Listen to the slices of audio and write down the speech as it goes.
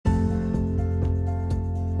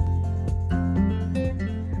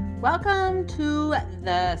Welcome to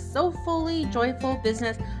the Soulfully Joyful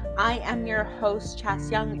Business. I am your host,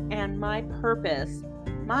 Chas Young, and my purpose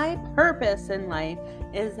in life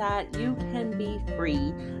is that you can be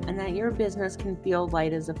free and that your business can feel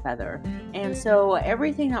light as a feather. And so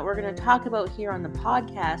everything that we're going to talk about here on the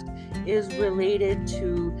podcast is related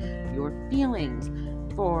to your feelings,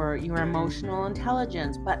 for your emotional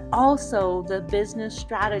intelligence, but also the business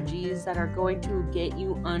strategies that are going to get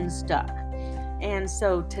you unstuck. And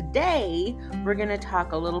so today we're going to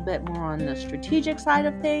talk a little bit more on the strategic side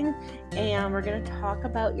of things, and we're going to talk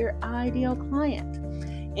about your ideal client.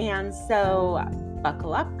 And so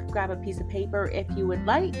buckle up, grab a piece of paper if you would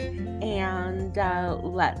like, and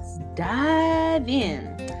let's dive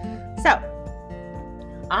in. So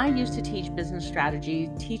I used to teach business strategy,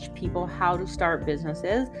 teach people how to start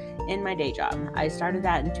businesses in my day job. I started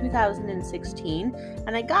that in 2016,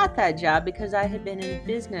 and I got that job because I had been in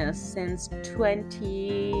business since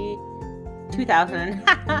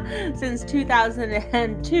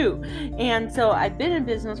 2002. And so I've been in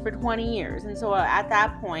business for 20 years. And so at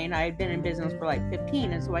that point, I had been in business for like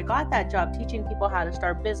 15. And so I got that job teaching people how to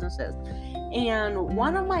start businesses. And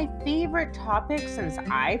one of my favorite topics since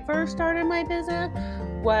I first started my business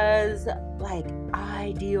was like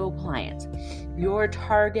ideal clients, your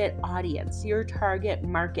target audience, your target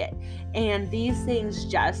market. And these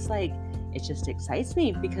things it just excites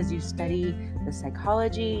me because you study the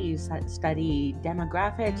psychology, you study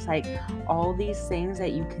demographics, like all these things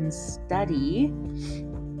that you can study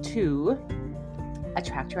to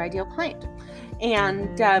attract your ideal client.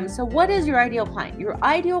 And so what is your ideal client? Your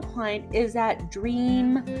ideal client is that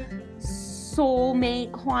dream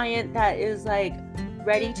soulmate client that is like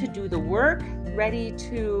ready to do the work, ready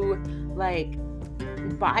to like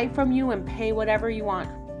buy from you and pay whatever you want.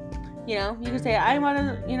 You know, you can say, I want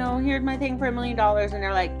to, here's my thing for $1 million. And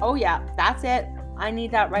they're like, oh yeah, that's it. I need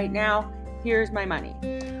that right now. Here's my money,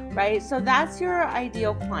 right? So that's your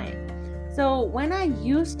ideal client. So when I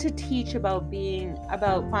used to teach about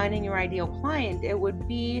finding your ideal client, it would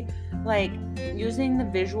be like using the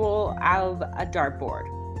visual of a dartboard.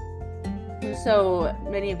 And so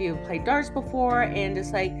many of you have played darts before, and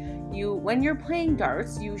it's like when you're playing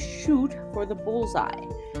darts, you shoot for the bullseye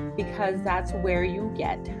because that's where you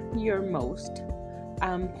get your most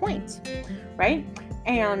points, right?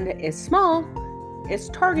 And it's small, it's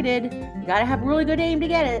targeted, you gotta have really good aim to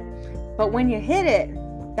get it, but when you hit it,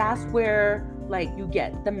 that's where like you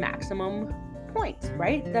get the maximum points,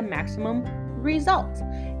 right? The maximum results.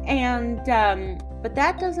 And but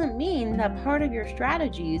that doesn't mean that part of your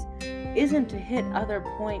strategies isn't to hit other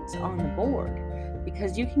points on the board,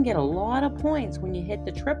 because you can get a lot of points when you hit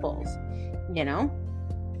the triples,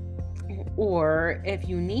 or if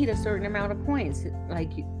you need a certain amount of points,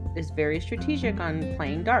 it's very strategic on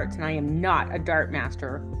playing darts. And I am not a dart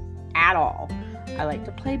master at all. I like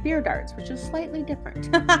to play beer darts, which is slightly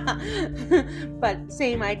different, but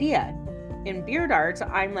same idea. In beer darts,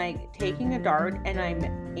 I'm like taking a dart and I'm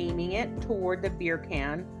aiming it toward the beer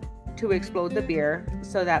can to explode the beer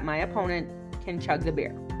so that my opponent can chug the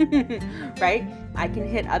beer, right? I can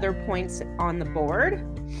hit other points on the board,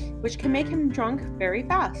 which can make him drunk very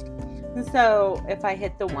fast. And so if I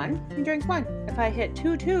hit the 1, he drinks 1. If I hit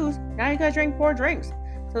 2 2s, now you gotta drink 4 drinks.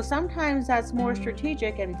 So sometimes that's more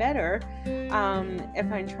strategic and better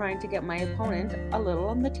if I'm trying to get my opponent a little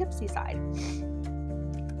on the tipsy side.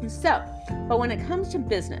 So, but when it comes to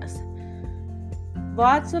business,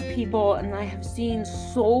 lots of people, and I have seen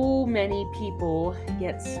so many people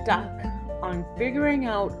get stuck on figuring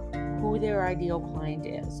out who their ideal client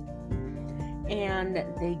is. And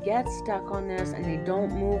they get stuck on this and they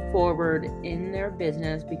don't move forward in their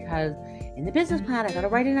business because in the business plan, I got to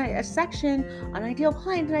write in a section on ideal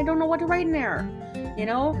client and I don't know what to write in there,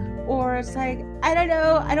 or it's like, I don't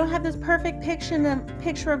know, I don't have this perfect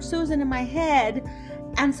picture of Susan in my head.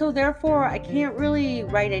 And so therefore I can't really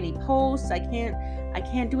write any posts. I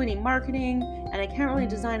can't do any marketing, and I can't really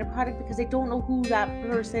design a product because I don't know who that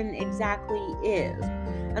person exactly is.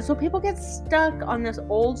 And so people get stuck on this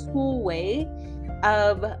old school way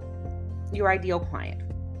of your ideal client.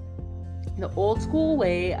 The old school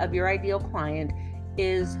way of your ideal client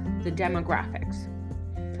is the demographics.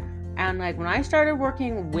 And like when I started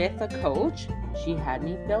working with a coach, she had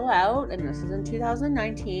me fill out, and this is in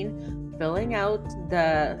 2019, filling out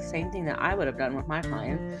the same thing that I would have done with my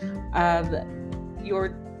client, of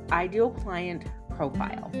your ideal client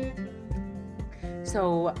profile.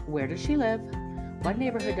 So where does she live? What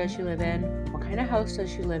neighborhood does she live in? What kind of house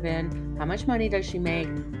does she live in? How much money does she make?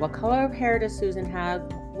 What color of hair does Susan have?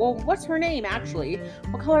 well, what's her name actually?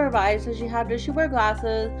 What color of eyes does she have? Does she wear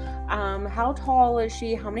glasses? How tall is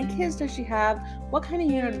she? How many kids does she have? What kind of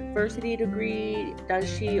university degree does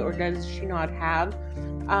she or does she not have?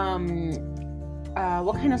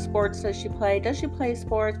 What kind of sports does she play? Does she play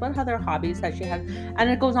sports? What other hobbies does she have? And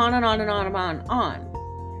it goes on and on and on and on and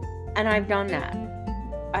on. And I've done that.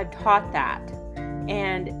 I've taught that.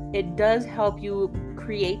 And it does help you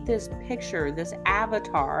create this picture, this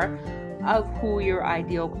avatar of who your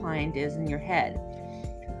ideal client is in your head.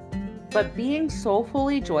 But being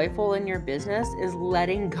soulfully joyful in your business is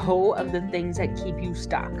letting go of the things that keep you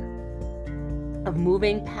stuck, of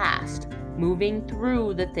moving past, moving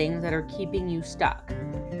through the things that are keeping you stuck.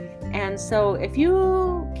 And so if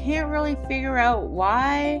you can't really figure out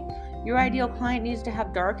why your ideal client needs to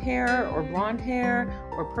have dark hair or blonde hair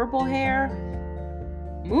or purple hair,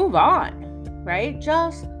 move on, right?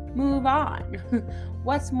 Just move on.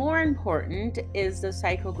 What's more important is the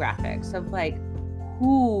psychographics of like,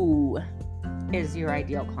 who is your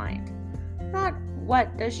ideal client? Not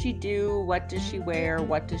what does she do, what does she wear,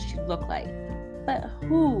 what does she look like, but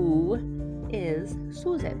who is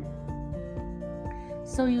Susan?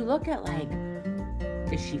 So you look at like,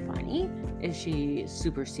 is she funny? Is she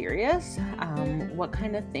super serious? What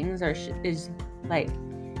kind of things is like,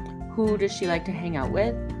 who does she like to hang out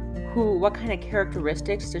with? What kind of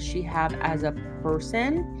characteristics does she have as a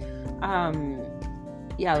person?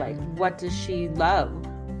 Like what does she love?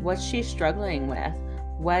 What's she struggling with?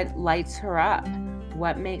 What lights her up?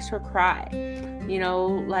 What makes her cry? You know,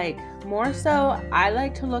 like more so, I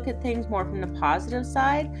like to look at things more from the positive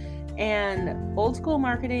side. And old school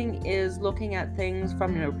marketing is looking at things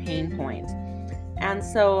from their pain points. And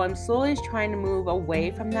so I'm slowly trying to move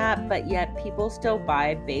away from that, but yet people still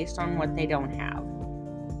buy based on what they don't have,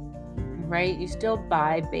 right? You still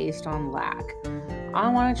buy based on lack. I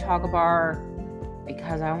want a chocolate bar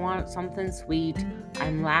because I want something sweet.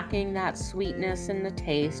 I'm lacking that sweetness in the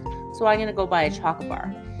taste, so I'm going to go buy a chocolate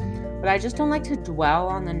bar. But I just don't like to dwell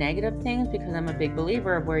on the negative things because I'm a big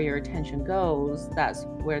believer of where your attention goes, that's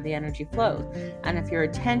where the energy flows. And if your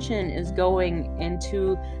attention is going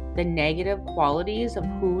into the negative qualities of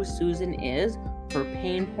who Susan is, her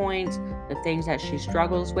pain points, the things that she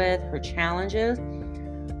struggles with, her challenges,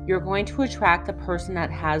 you're going to attract the person that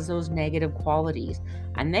has those negative qualities.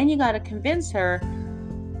 And then you got to convince her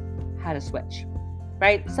how to switch,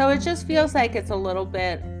 right? So it just feels like it's a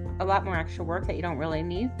lot more extra work that you don't really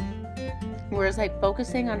need. Whereas like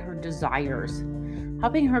focusing on her desires,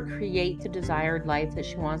 helping her create the desired life that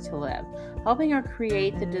she wants to live, helping her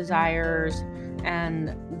create the desires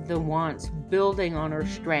and the wants, building on her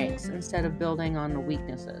strengths instead of building on the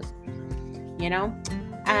weaknesses, you know?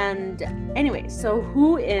 And anyway, so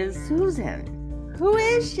who is Susan? Who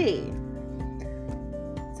is she?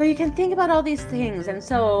 So you can think about all these things. And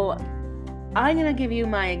so I'm going to give you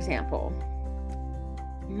my example.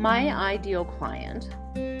 My ideal client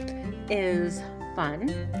is fun.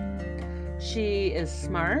 She is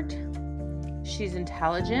smart. She's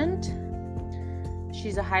intelligent.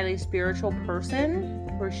 She's a highly spiritual person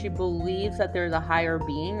where she believes that there's a higher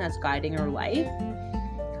being that's guiding her life.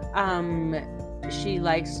 She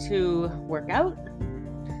likes to work out.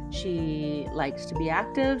 She likes to be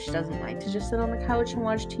active. She doesn't like to just sit on the couch and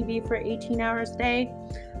watch TV for 18 hours a day.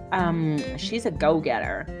 She's a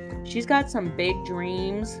go-getter. She's got some big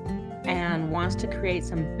dreams and wants to create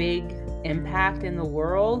some big impact in the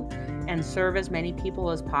world and serve as many people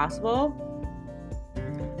as possible.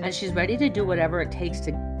 And she's ready to do whatever it takes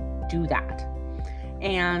to do that.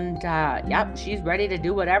 And she's ready to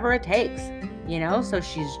do whatever it takes, you know? So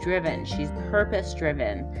she's driven, she's purpose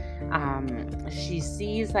driven. She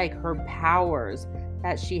sees like her powers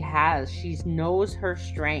that she has. She knows her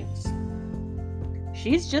strengths.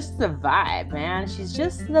 She's just the vibe, man. She's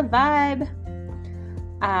just the vibe.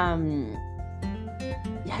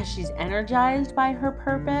 She's energized by her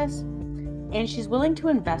purpose, and she's willing to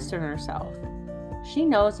invest in herself. She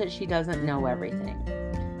knows that she doesn't know everything.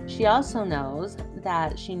 She also knows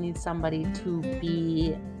that she needs somebody to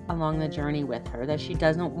be along the journey with her, that she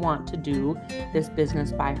doesn't want to do this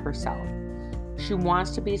business by herself. She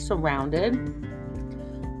wants to be surrounded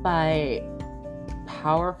by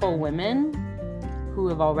powerful women who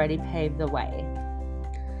have already paved the way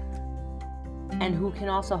and who can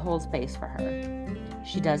also hold space for her.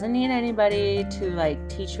 She doesn't need anybody to like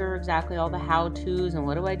teach her exactly all the how-tos and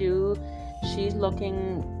what do I do. She's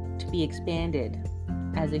looking to be expanded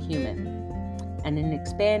as a human. And in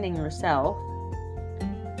expanding herself,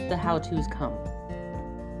 the how-tos come.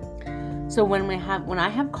 So when I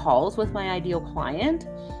have calls with my ideal client,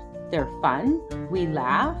 they're fun. We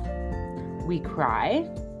laugh, we cry,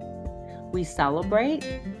 we celebrate,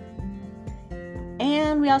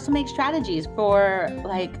 and we also make strategies for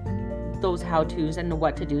like those how-tos and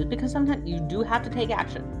what to do, because sometimes you do have to take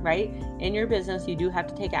action, right? In your business, you do have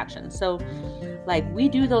to take action. So like we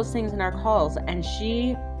do those things in our calls, and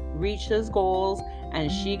she reaches goals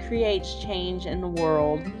and she creates change in the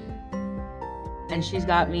world, and she's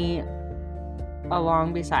got me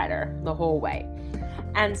along beside her the whole way.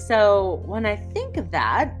 And so when I think of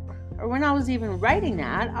that, or when I was even writing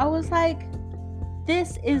that, I was like,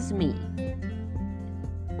 this is me.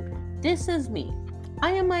 This is me.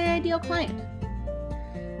 I am my ideal client.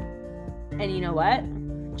 And you know what?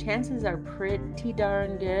 Chances are pretty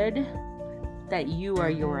darn good that you are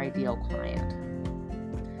your ideal client.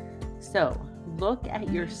 So look at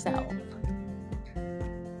yourself.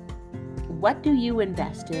 What do you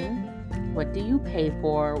invest in? What do you pay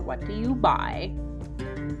for? What do you buy?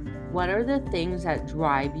 What are the things that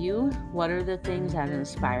drive you? What are the things that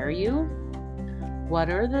inspire you? What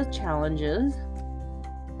are the challenges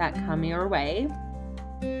that come your way?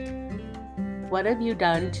 What have you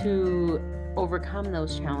done to overcome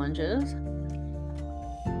those challenges?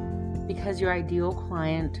 Because your ideal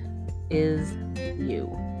client is you.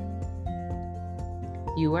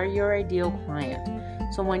 You are your ideal client.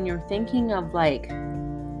 So when you're thinking of like,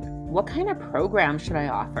 what kind of program should I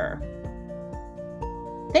offer?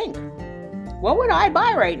 Think, what would I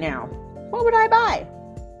buy right now? What would I buy?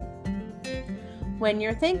 When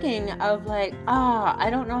you're thinking of like, I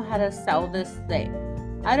don't know how to sell this thing.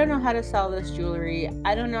 I don't know how to sell this jewelry.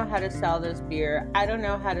 I don't know how to sell this beer. I don't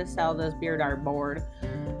know how to sell this beer dart board.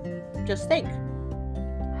 Just think,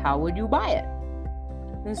 how would you buy it?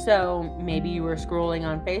 And so maybe you were scrolling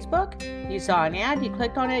on Facebook, you saw an ad, you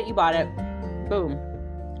clicked on it, you bought it, boom.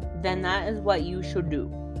 Then that is what you should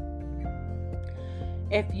do.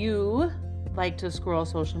 If you like to scroll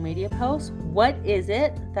social media posts, what is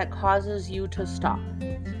it that causes you to stop?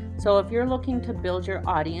 So if you're looking to build your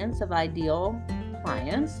audience of ideal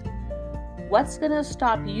clients, what's going to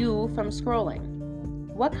stop you from scrolling?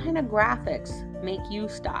 What kind of graphics make you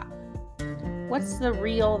stop? What's the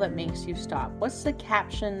reel that makes you stop? What's the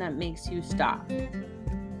caption that makes you stop?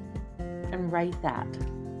 And write that.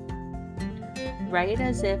 Write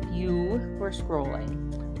as if you were scrolling.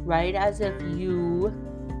 Write as if you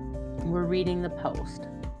were reading the post.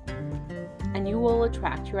 And you will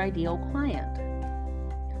attract your ideal client.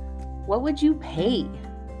 What would you pay?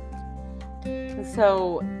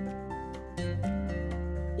 So,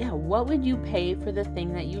 what would you pay for the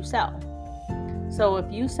thing that you sell? So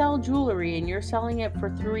if you sell jewelry and you're selling it for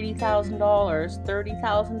 $30,000,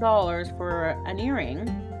 $30,000 for an earring,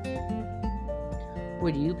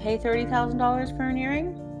 would you pay $30,000 for an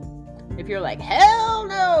earring? If you're like, hell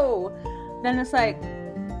no, then it's like,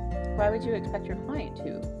 why would you expect your client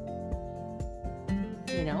to?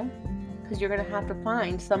 You know, because you're going to have to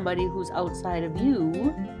find somebody who's outside of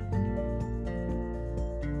you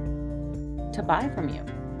to buy from you,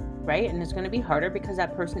 right? And it's going to be harder because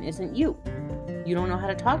that person isn't you. You don't know how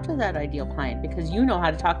to talk to that ideal client because you know how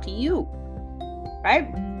to talk to you,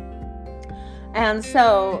 right? And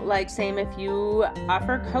so, like, same if you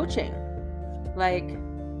offer coaching, like,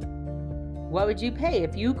 what would you pay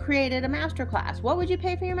if you created a masterclass? What would you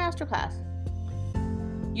pay for your masterclass?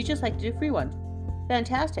 You just like to do free ones.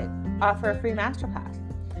 Fantastic. Offer a free masterclass.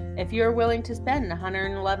 If you're willing to spend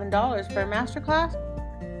 $111 for a masterclass,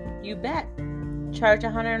 you bet. Charge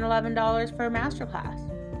 $111 for a masterclass.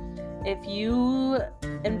 If you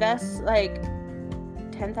invest like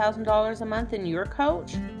 $10,000 a month in your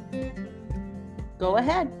coach, go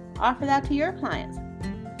ahead. Offer that to your clients.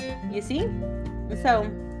 You see? So,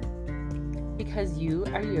 because you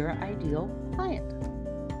are your ideal client.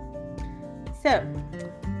 So,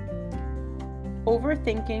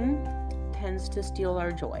 overthinking tends to steal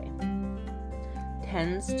our joy,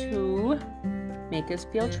 tends to make us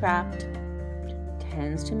feel trapped,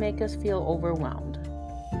 tends to make us feel overwhelmed.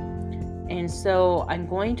 And so I'm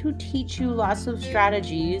going to teach you lots of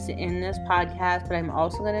strategies in this podcast, but I'm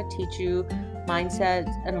also going to teach you mindset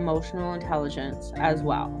and emotional intelligence as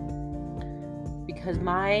well. Because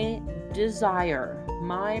my desire,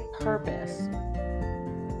 my purpose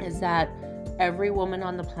is that every woman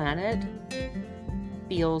on the planet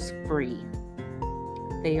feels free.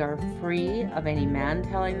 They are free of any man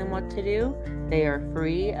telling them what to do. They are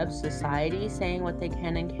free of society saying what they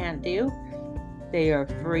can and can't do. They are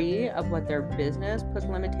free of what their business puts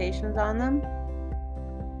limitations on them.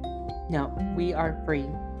 No, we are free.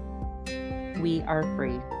 We are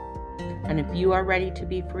free. And if you are ready to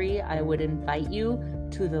be free, I would invite you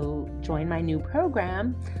to join my new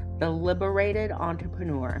program, The Liberated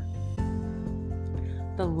Entrepreneur.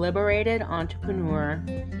 The Liberated Entrepreneur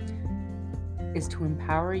is to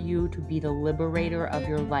empower you to be the liberator of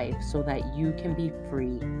your life so that you can be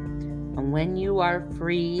free. And when you are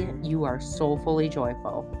free, you are soulfully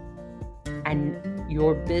joyful. And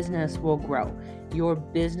your business will grow. Your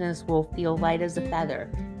business will feel light as a feather.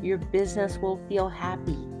 Your business will feel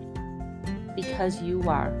happy because you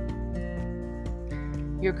are.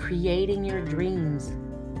 You're creating your dreams.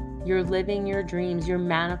 You're living your dreams. You're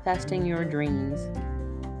manifesting your dreams.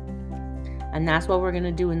 And that's what we're going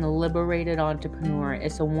to do in the Liberated Entrepreneur.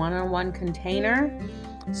 It's a one-on-one container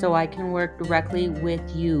so I can work directly with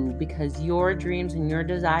you because your dreams and your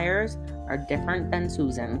desires are different than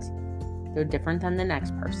Susan's. They're different than the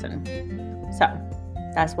next person. So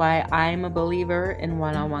that's why I'm a believer in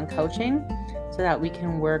one-on-one coaching so that we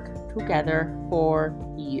can work together for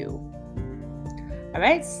you. All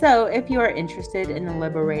right, so if you are interested in the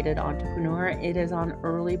Liberated Entrepreneur, it is on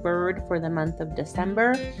early bird for the month of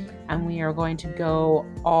December, and we are going to go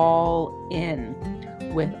all in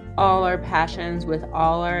with all our passions, with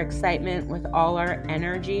all our excitement, with all our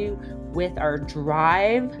energy, with our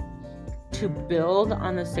drive to build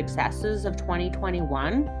on the successes of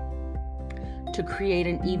 2021, to create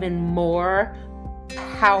an even more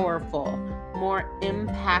powerful, more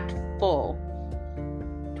impactful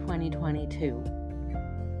 2022.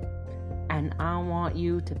 And I want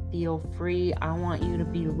you to feel free. I want you to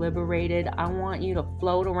be liberated. I want you to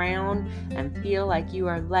float around and feel like you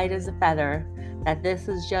are light as a feather, that this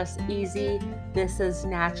is just easy, this is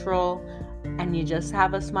natural, and you just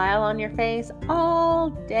have a smile on your face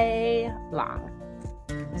all day long.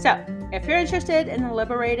 So, if you're interested in the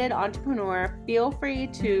Liberated Entrepreneur, feel free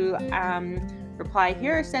to reply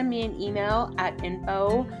here or send me an email at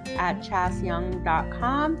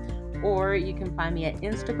info@chassyoung.com. Or you can find me at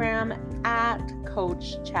Instagram at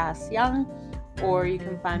Coach Chass Young, or you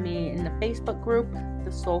can find me in the Facebook group,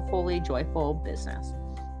 The Soulfully Joyful Business.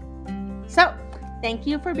 So, thank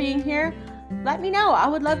you for being here. Let me know. I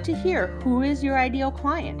would love to hear who is your ideal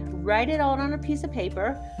client. Write it out on a piece of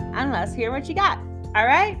paper and let's hear what you got. All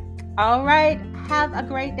right? All right. Have a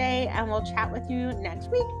great day and we'll chat with you next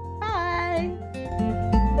week. Bye.